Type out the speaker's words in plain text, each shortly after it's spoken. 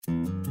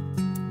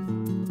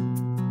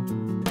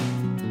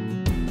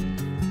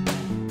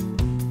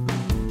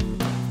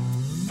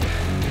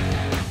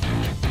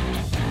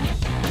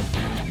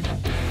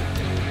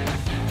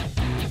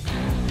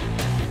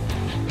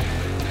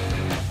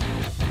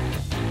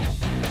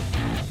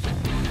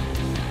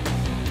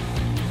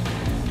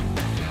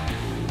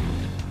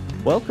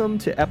Welcome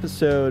to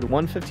episode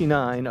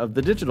 159 of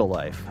The Digital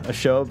Life, a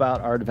show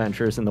about our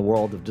adventures in the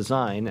world of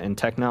design and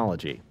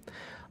technology.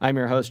 I'm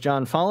your host,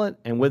 John Follett,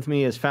 and with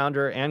me is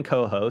founder and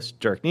co-host,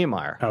 Dirk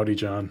Niemeyer. Howdy,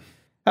 John.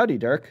 Howdy,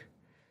 Dirk.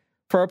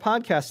 For our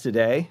podcast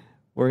today,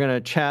 we're going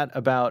to chat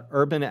about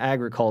urban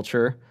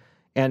agriculture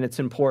and its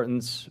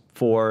importance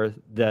for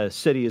the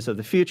cities of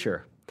the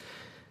future.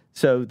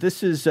 So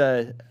this is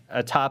a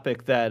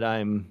topic that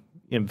I'm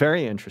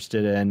very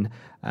interested in.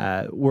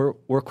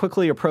 We're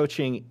quickly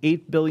approaching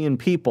 8 billion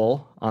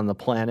people on the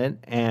planet,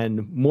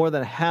 and more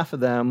than half of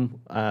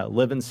them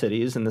live in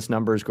cities, and this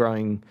number is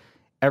growing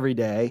every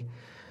day.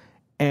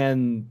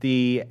 And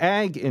the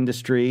ag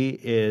industry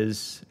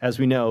is, as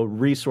we know,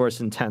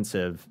 resource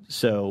intensive.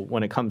 So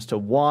when it comes to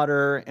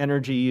water,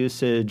 energy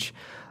usage,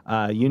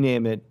 you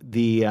name it,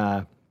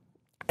 the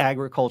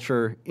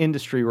agriculture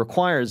industry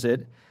requires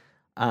it.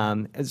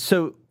 And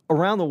so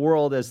around the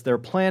world, as they're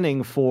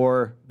planning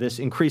for this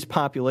increased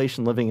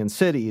population living in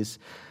cities,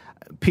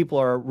 people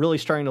are really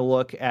starting to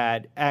look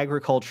at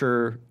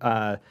agriculture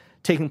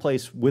taking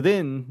place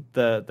within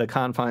the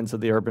confines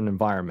of the urban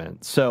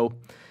environment. So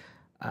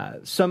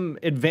some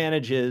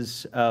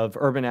advantages of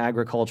urban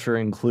agriculture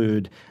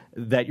include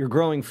that you're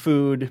growing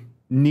food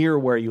near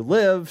where you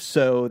live,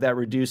 so that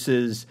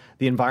reduces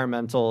the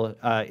environmental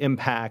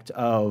impact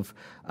of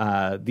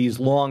these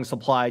long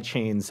supply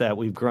chains that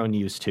we've grown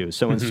used to.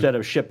 So instead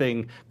of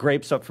shipping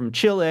grapes up from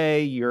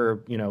Chile, you're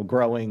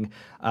growing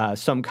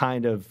some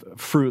kind of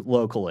fruit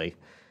locally.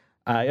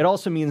 It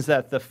also means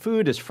that the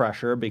food is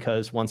fresher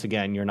because, once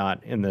again, you're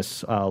not in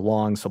this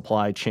long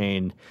supply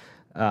chain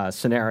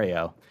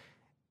scenario.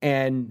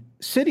 And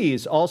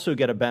cities also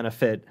get a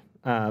benefit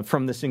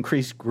from this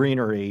increased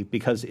greenery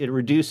because it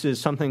reduces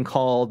something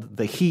called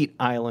the heat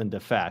island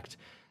effect.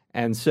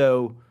 And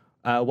so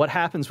what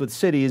happens with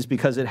cities,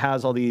 because it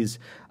has all these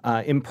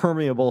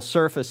impermeable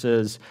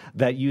surfaces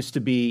that used to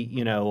be,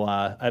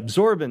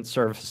 absorbent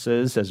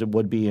surfaces, as it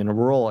would be in a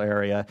rural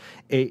area,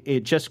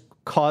 it just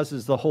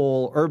causes the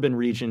whole urban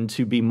region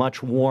to be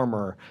much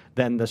warmer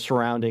than the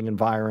surrounding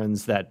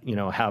environs that,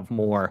 have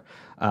more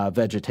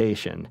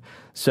vegetation.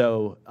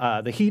 So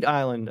the heat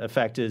island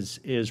effect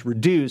is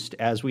reduced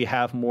as we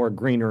have more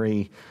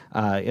greenery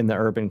in the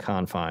urban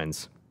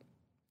confines.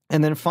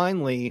 And then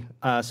finally,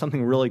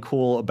 something really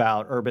cool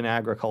about urban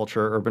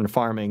agriculture, urban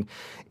farming,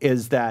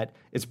 is that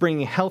it's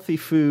bringing healthy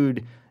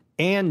food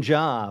and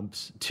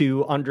jobs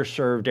to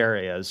underserved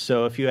areas.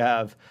 So if you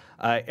have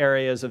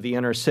areas of the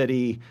inner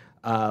city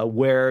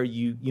where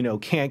you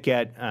can't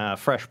get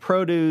fresh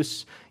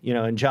produce,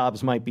 and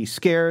jobs might be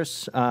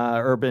scarce,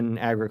 urban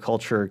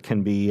agriculture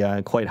can be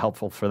quite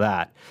helpful for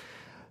that.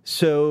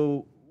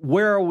 So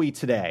where are we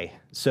today?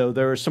 So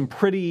there are some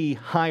pretty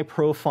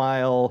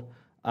high-profile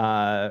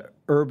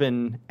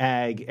urban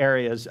ag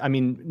areas. I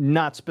mean,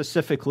 not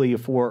specifically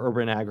for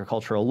urban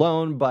agriculture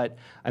alone, but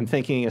I'm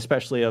thinking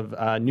especially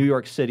of New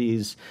York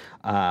City's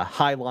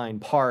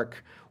Highline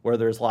Park, where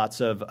there's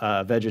lots of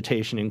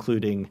vegetation,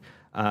 including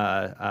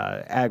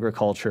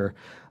agriculture.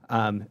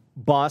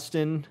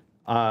 Boston.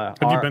 Have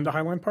you been to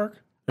Highline Park?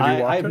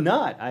 I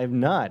have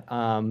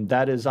not.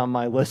 That is on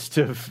my list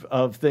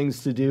of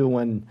things to do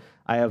when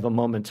I have a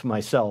moment to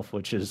myself,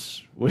 which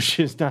is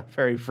not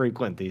very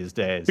frequent these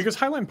days. Because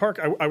Highline Park,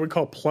 I would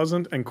call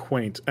pleasant and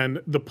quaint,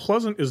 and the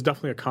pleasant is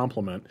definitely a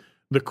compliment.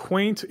 The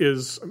quaint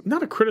is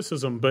not a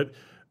criticism, but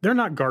they're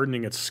not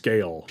gardening at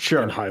scale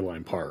in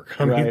Highline Park.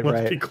 I mean,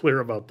 let's be clear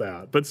about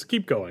that. But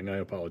keep going. I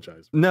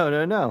apologize.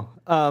 No.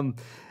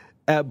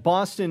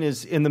 Boston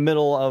is in the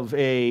middle of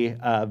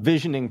a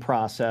visioning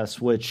process,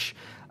 which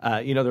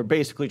they're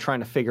basically trying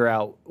to figure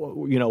out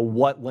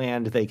what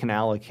land they can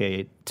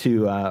allocate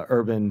to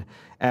urban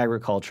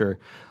agriculture,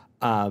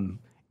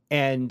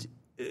 and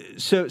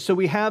so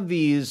we have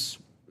these,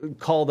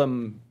 call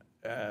them.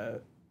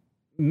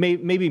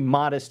 Maybe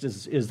modest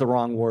is the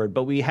wrong word,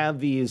 but we have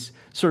these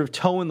sort of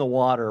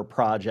toe-in-the-water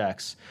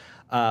projects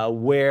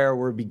where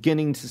we're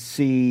beginning to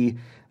see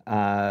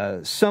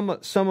some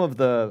of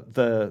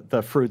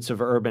the fruits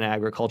of urban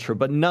agriculture,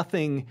 but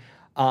nothing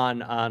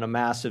on a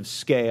massive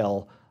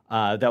scale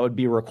that would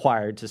be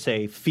required to,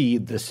 say,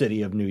 feed the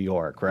city of New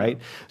York, right?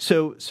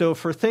 So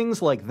for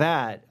things like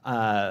that,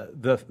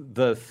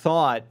 the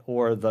thought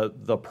or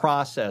the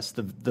process,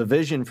 the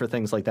vision for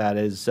things like that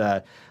is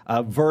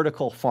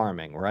vertical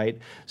farming, right?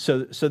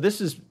 So this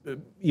is,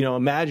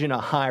 imagine a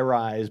high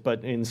rise,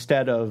 but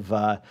instead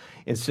of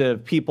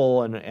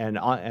people and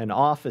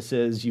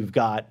offices, you've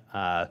got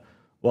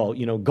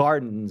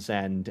gardens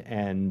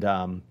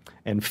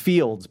and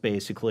fields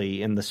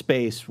basically in the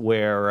space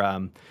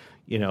where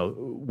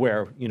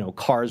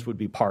cars would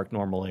be parked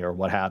normally or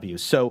what have you.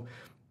 So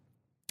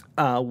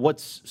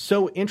what's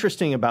so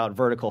interesting about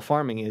vertical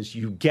farming is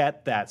you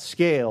get that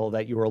scale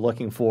that you were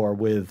looking for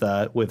with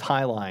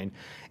Highline.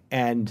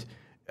 And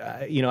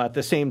at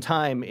the same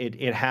time,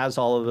 it has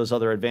all of those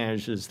other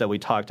advantages that we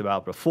talked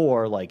about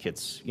before, like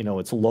it's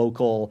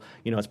local,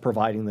 it's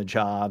providing the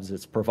jobs,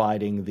 it's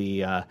providing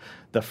the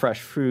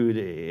fresh food,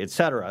 et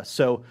cetera.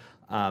 So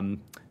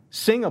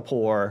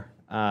Singapore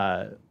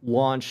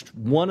launched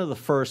one of the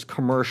first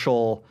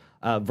commercial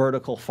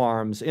vertical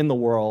farms in the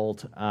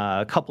world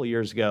a couple of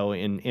years ago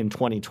in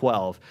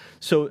 2012.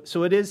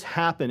 So it is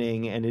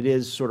happening, and it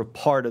is sort of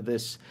part of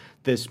this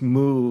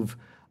move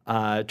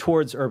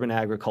towards urban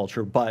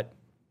agriculture. But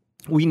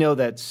we know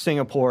that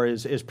Singapore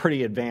is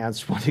pretty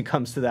advanced when it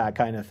comes to that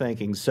kind of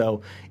thinking.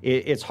 So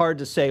it's hard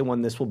to say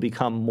when this will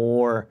become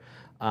more,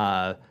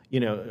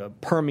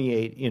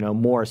 permeate,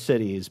 more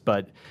cities.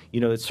 But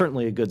it's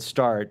certainly a good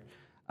start.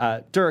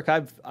 Dirk,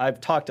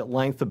 I've talked at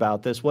length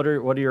about this. What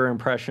are your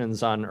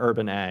impressions on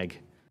urban ag?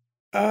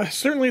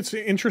 Certainly, it's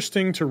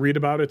interesting to read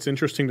about. It's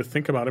interesting to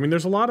think about. I mean,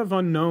 there's a lot of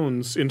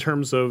unknowns in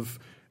terms of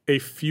a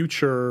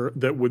future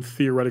that would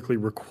theoretically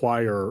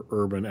require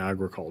urban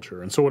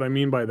agriculture. And so what I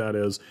mean by that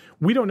is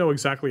we don't know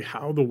exactly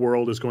how the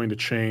world is going to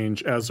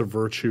change as a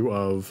virtue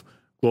of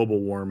global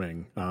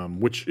warming,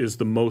 which is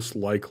the most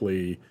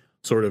likely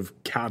sort of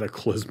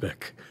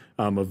cataclysmic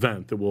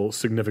event that will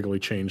significantly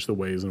change the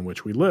ways in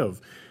which we live.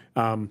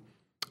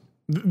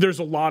 There's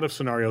a lot of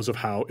scenarios of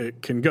how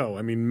it can go.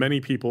 I mean,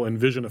 many people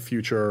envision a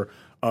future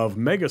of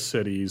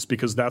megacities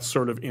because that's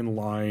sort of in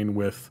line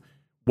with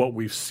what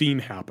we've seen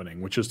happening,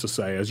 which is to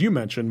say, as you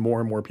mentioned, more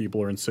and more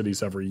people are in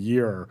cities every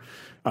year.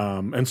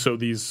 And so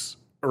these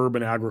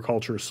urban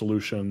agriculture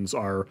solutions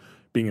are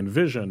being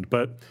envisioned.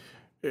 But,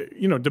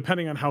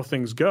 depending on how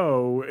things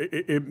go,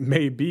 it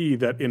may be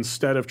that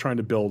instead of trying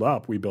to build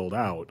up, we build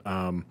out.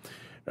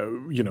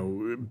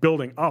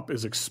 Building up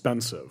is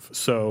expensive.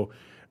 So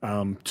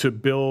to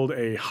build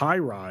a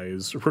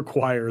high-rise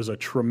requires a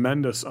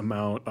tremendous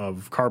amount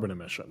of carbon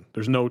emission.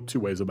 There's no two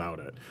ways about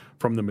it,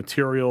 from the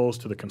materials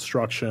to the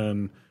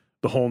construction,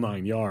 the whole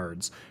 9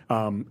 yards.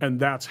 And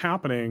that's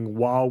happening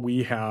while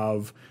we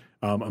have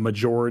a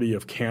majority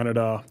of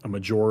Canada, a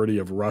majority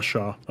of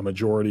Russia, a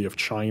majority of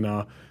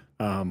China.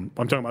 I'm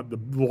talking about the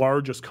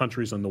largest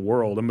countries in the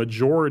world. A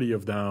majority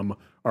of them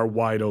are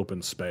wide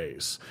open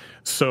space.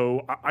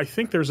 So I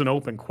think there's an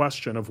open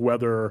question of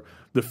whether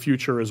the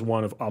future is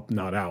one of up,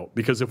 not out.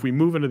 Because if we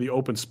move into the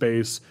open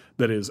space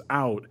that is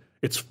out,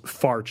 it's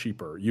far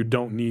cheaper. You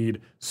don't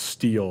need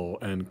steel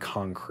and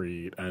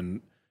concrete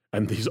and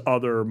these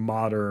other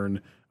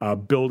modern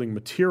building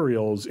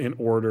materials in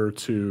order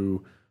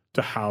to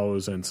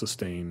house and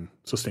sustain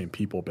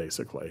people,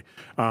 basically.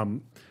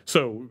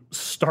 So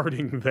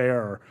starting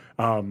there,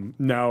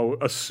 now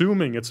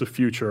assuming it's a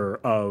future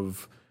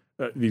of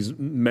these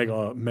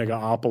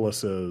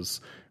megapolises,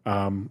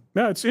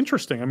 it's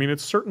interesting. I mean, it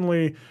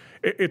certainly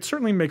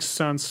makes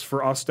sense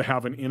for us to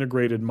have an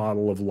integrated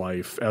model of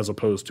life as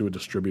opposed to a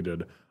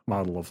distributed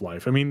model of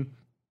life. I mean,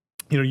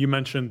 you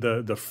mentioned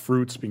the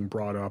fruits being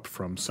brought up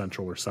from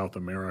Central or South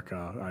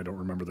America. I don't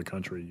remember the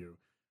country you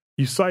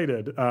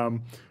cited. I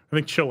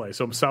think Chile,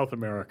 so South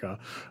America.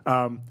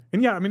 And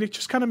yeah, I mean, it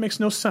just kind of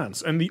makes no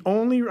sense. And there's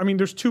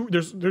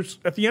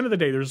at the end of the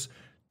day, there's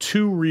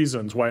two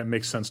reasons why it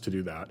makes sense to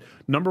do that.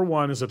 Number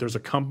one is that there's a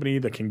company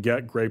that can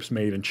get grapes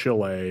made in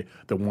Chile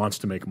that wants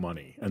to make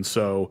money. And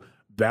so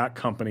that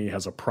company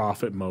has a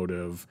profit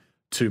motive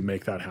to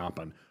make that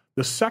happen.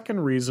 The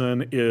second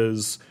reason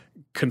is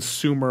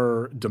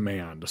consumer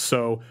demand.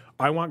 So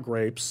I want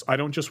grapes. I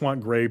don't just want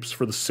grapes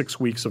for the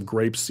 6 weeks of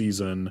grape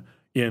season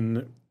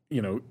in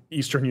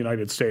Eastern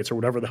United States or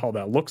whatever the hell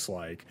that looks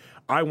like.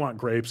 I want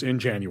grapes in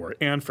January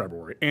and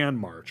February and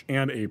March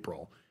and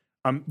April.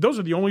 Those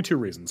are the only two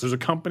reasons. There's a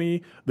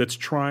company that's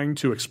trying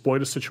to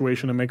exploit a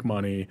situation and make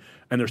money,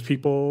 and there's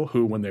people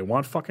who, when they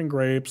want fucking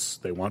grapes,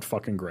 they want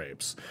fucking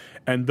grapes.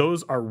 And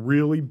those are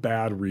really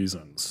bad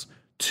reasons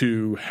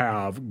to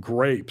have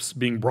grapes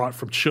being brought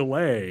from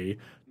Chile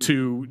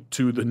to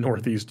the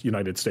Northeast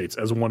United States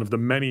as one of the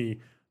many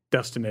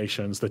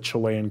destinations that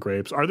Chilean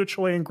grapes. Are there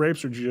Chilean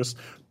grapes, or did you just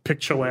pick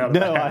Chile out of the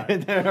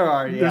hat? There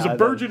are. Yeah, there's a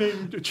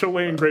burgeoning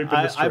Chilean grape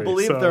industry. I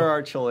believe there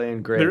are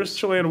Chilean grapes. There's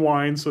Chilean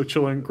wine, so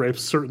Chilean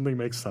grapes certainly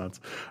makes sense.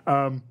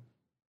 So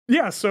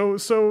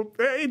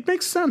it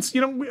makes sense.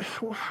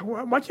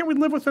 Why can't we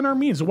live within our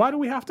means? Why do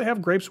we have to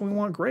have grapes when we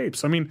want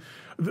grapes? I mean,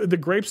 the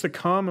grapes that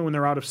come and when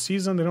they're out of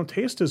season, they don't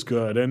taste as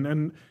good.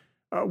 And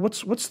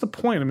what's the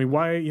point? I mean,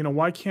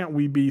 why can't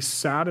we be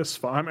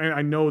satisfied? I mean,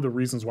 I know the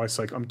reasons why.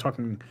 I'm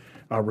talking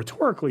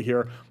rhetorically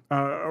here,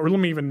 or let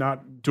me even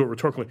not do it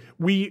rhetorically.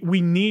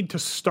 We need to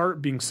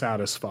start being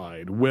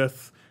satisfied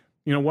with,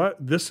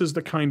 this is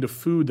the kind of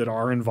food that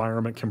our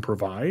environment can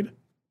provide.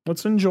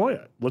 Let's enjoy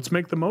it. Let's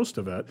make the most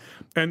of it.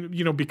 And,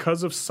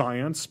 because of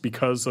science,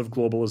 because of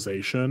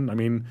globalization, I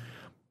mean,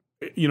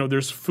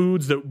 there's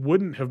foods that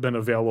wouldn't have been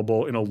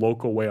available in a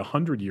local way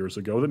 100 years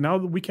ago that now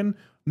we can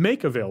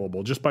make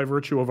available just by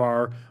virtue of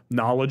our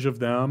knowledge of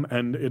them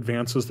and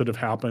advances that have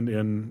happened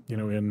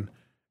in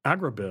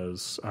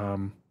agribiz.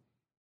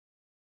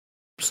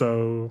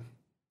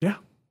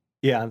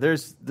 Yeah.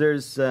 There's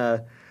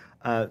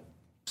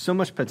so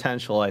much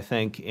potential, I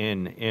think,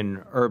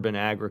 in urban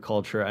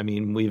agriculture. I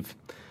mean,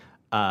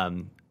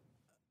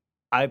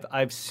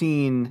 I've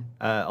seen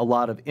a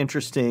lot of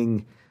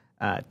interesting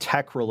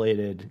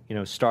tech-related,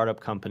 startup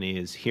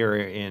companies here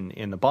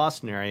in the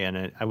Boston area,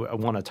 and I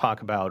want to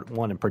talk about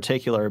one in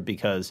particular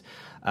because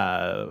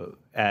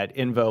at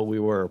Invo we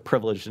were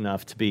privileged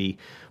enough to be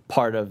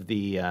part of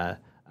the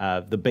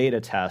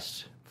beta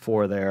test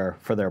for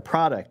their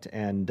product,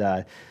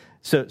 and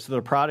so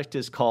the product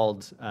is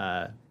called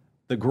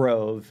the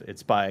Grove.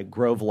 It's by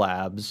Grove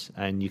Labs,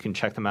 and you can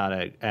check them out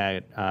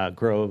at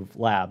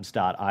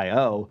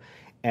grovelabs.io.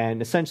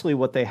 And essentially,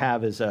 what they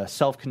have is a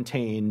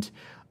self-contained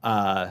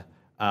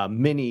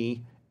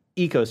mini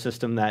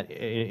ecosystem that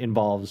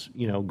involves,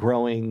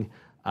 growing,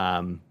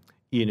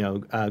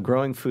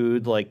 growing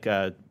food like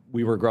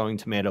we were growing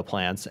tomato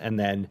plants, and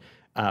then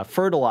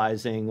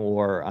fertilizing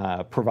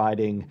or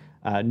providing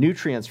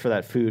nutrients for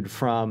that food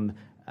from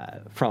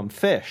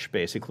fish,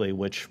 basically,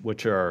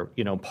 which are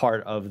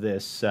part of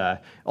this.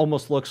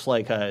 Almost looks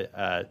like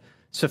a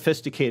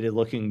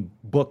sophisticated-looking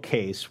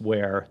bookcase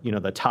where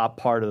the top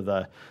part of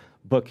the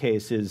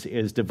bookcase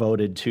is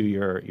devoted to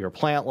your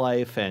plant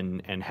life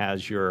and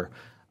has your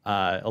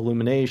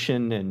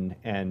illumination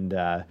and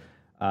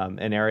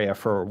an area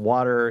for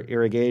water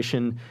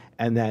irrigation,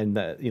 and then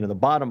the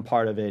bottom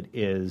part of it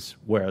is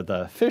where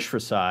the fish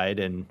reside.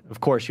 And of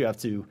course, you have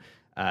to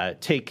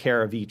take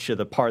care of each of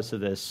the parts of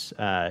this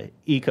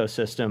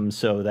ecosystem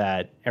so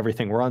that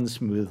everything runs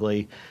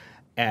smoothly.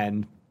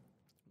 And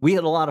we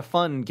had a lot of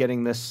fun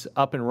getting this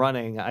up and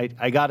running.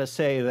 I got to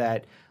say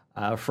that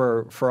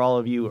for all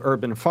of you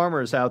urban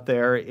farmers out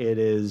there, it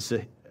is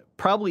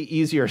probably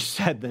easier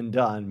said than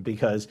done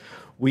because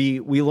we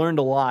learned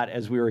a lot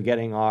as we were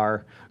getting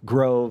our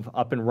Grove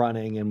up and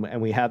running,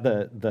 and we had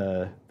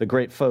the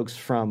great folks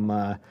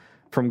from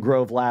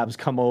Grove Labs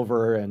come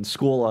over and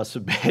school us a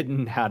bit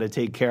in how to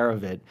take care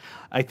of it.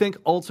 I think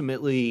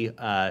ultimately,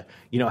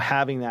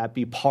 having that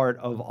be part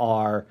of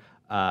our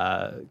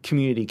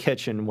community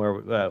kitchen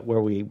where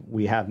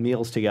we have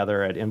meals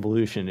together at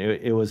Involution,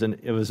 it was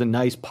a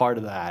nice part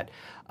of that.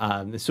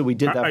 So we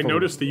did that. I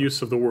noticed the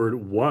use of the word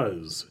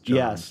 "was." John.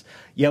 Yes,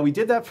 yeah, we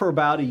did that for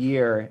about a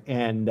year,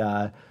 and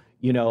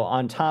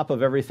on top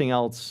of everything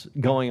else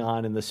going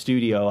on in the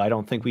studio, I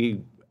don't think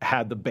we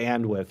had the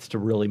bandwidth to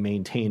really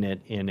maintain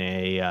it in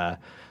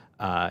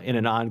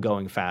an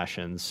ongoing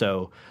fashion.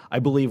 So I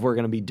believe we're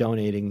going to be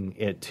donating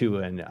it to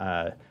an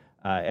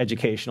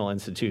educational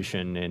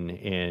institution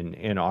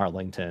in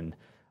Arlington.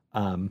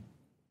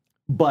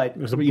 But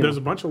there's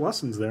a bunch of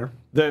lessons there.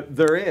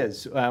 There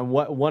is.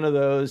 One of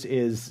those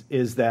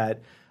is that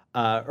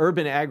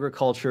urban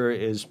agriculture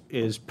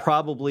is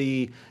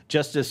probably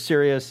just as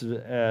serious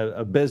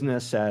a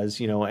business as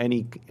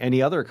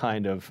any other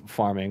kind of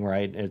farming,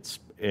 right?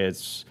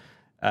 It's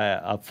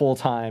a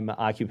full-time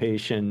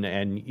occupation,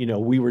 and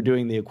we were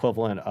doing the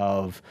equivalent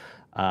of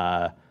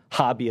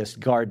hobbyist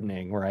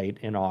gardening, right,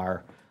 in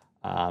our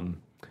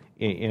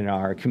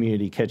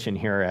community kitchen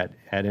here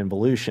at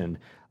Involution.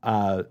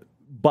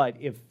 But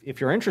if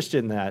you're interested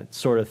in that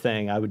sort of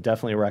thing, I would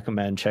definitely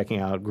recommend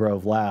checking out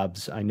Grove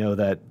Labs. I know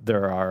that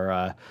there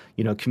are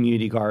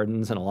community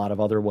gardens and a lot of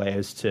other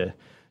ways to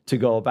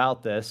go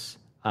about this.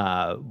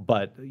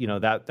 But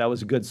that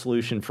was a good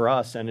solution for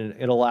us, and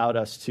it allowed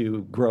us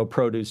to grow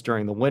produce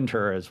during the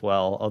winter as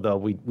well. Although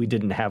we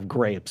didn't have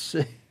grapes,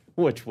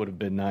 which would have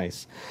been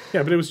nice.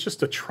 Yeah, but it was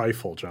just a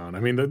trifle, John. I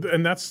mean,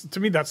 and that's the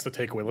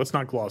takeaway. Let's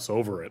not gloss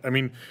over it. I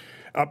mean,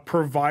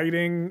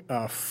 providing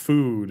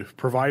food,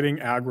 providing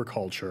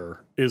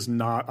agriculture is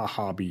not a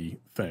hobby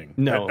thing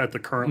at the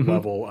current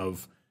level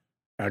of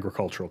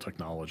agricultural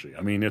technology.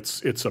 I mean,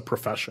 it's a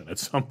profession.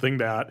 It's something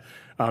that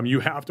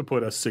you have to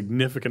put a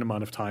significant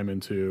amount of time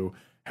into,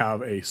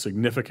 have a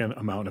significant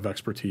amount of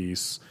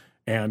expertise,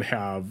 and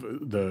have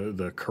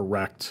the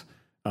correct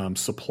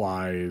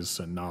supplies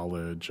and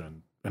knowledge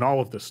and all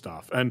of this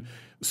stuff. And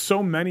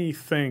so many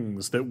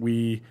things that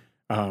we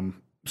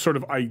sort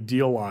of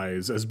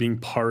idealize as being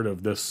part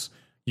of this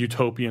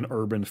utopian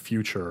urban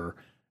future,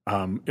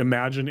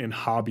 imagine in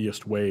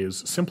hobbyist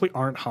ways, simply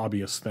aren't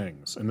hobbyist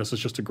things. And this is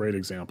just a great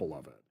example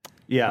of it.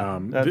 Yeah,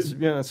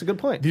 that's a good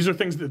point. These are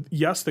things that,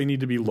 yes, they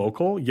need to be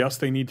local. Yes,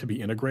 they need to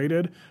be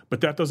integrated.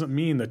 But that doesn't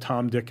mean that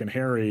Tom, Dick, and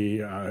Harry,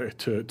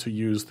 to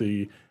use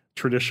the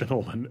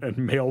traditional and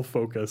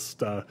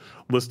male-focused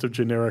list of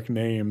generic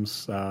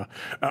names,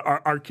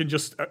 can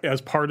just,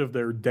 as part of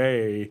their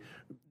day,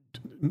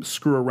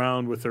 screw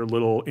around with their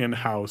little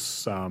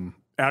in-house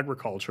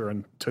agriculture,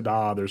 and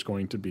ta-da, there's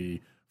going to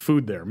be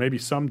food there. Maybe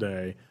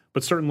someday,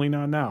 but certainly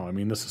not now. I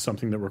mean, this is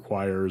something that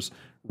requires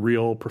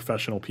real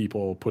professional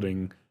people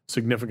putting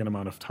significant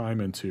amount of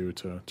time into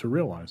to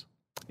realize.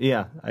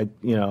 Yeah,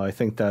 I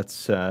think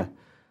that's an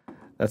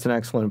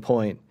excellent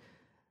point.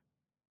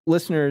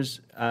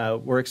 Listeners,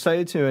 we're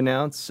excited to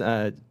announce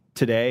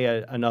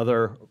today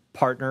another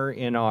partner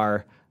in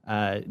our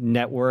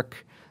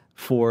network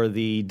for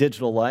the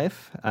Digital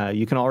Life.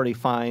 You can already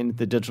find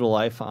the Digital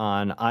Life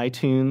on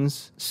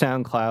iTunes,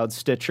 SoundCloud,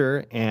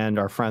 Stitcher, and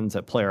our friends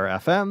at Player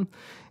FM.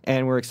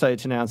 And we're excited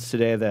to announce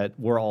today that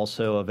we're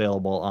also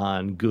available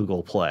on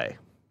Google Play.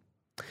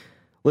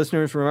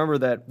 Listeners, remember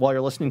that while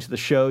you're listening to the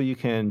show, you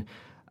can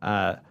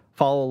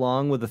follow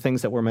along with the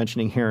things that we're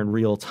mentioning here in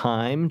real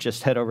time,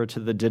 just head over to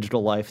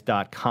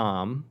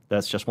thedigitallife.com.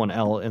 That's just one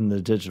L in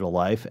the Digital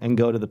Life, and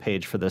go to the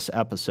page for this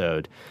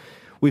episode.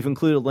 We've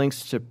included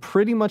links to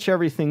pretty much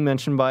everything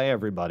mentioned by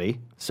everybody,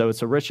 so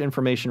it's a rich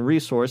information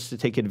resource to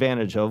take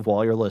advantage of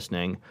while you're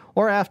listening,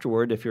 or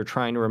afterward if you're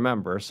trying to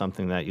remember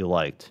something that you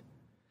liked.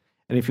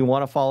 And if you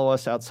want to follow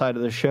us outside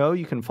of the show,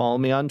 you can follow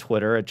me on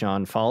Twitter at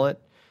John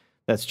Follett.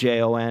 That's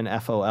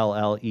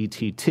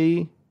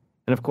JONFOLLETT.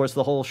 And of course,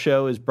 the whole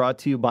show is brought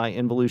to you by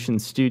Involution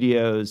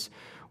Studios,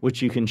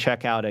 which you can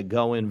check out at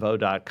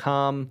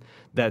goinvo.com.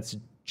 That's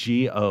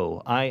GOINVO.com.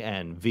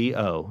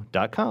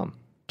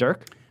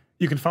 Dirk?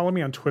 You can follow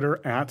me on Twitter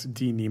at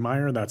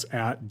dniemeyer. That's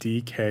at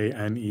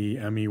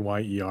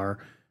DKNEMEYER.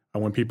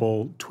 When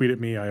people tweet at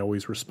me, I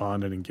always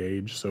respond and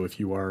engage. So if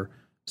you are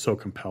so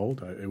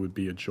compelled, it would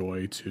be a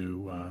joy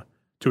to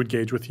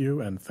engage with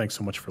you. And thanks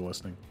so much for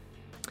listening.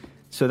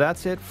 So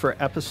that's it for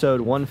episode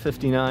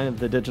 159 of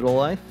The Digital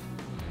Life.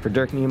 For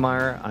Dirk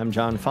Niemeyer, I'm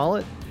John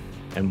Follett,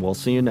 and we'll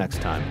see you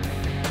next time.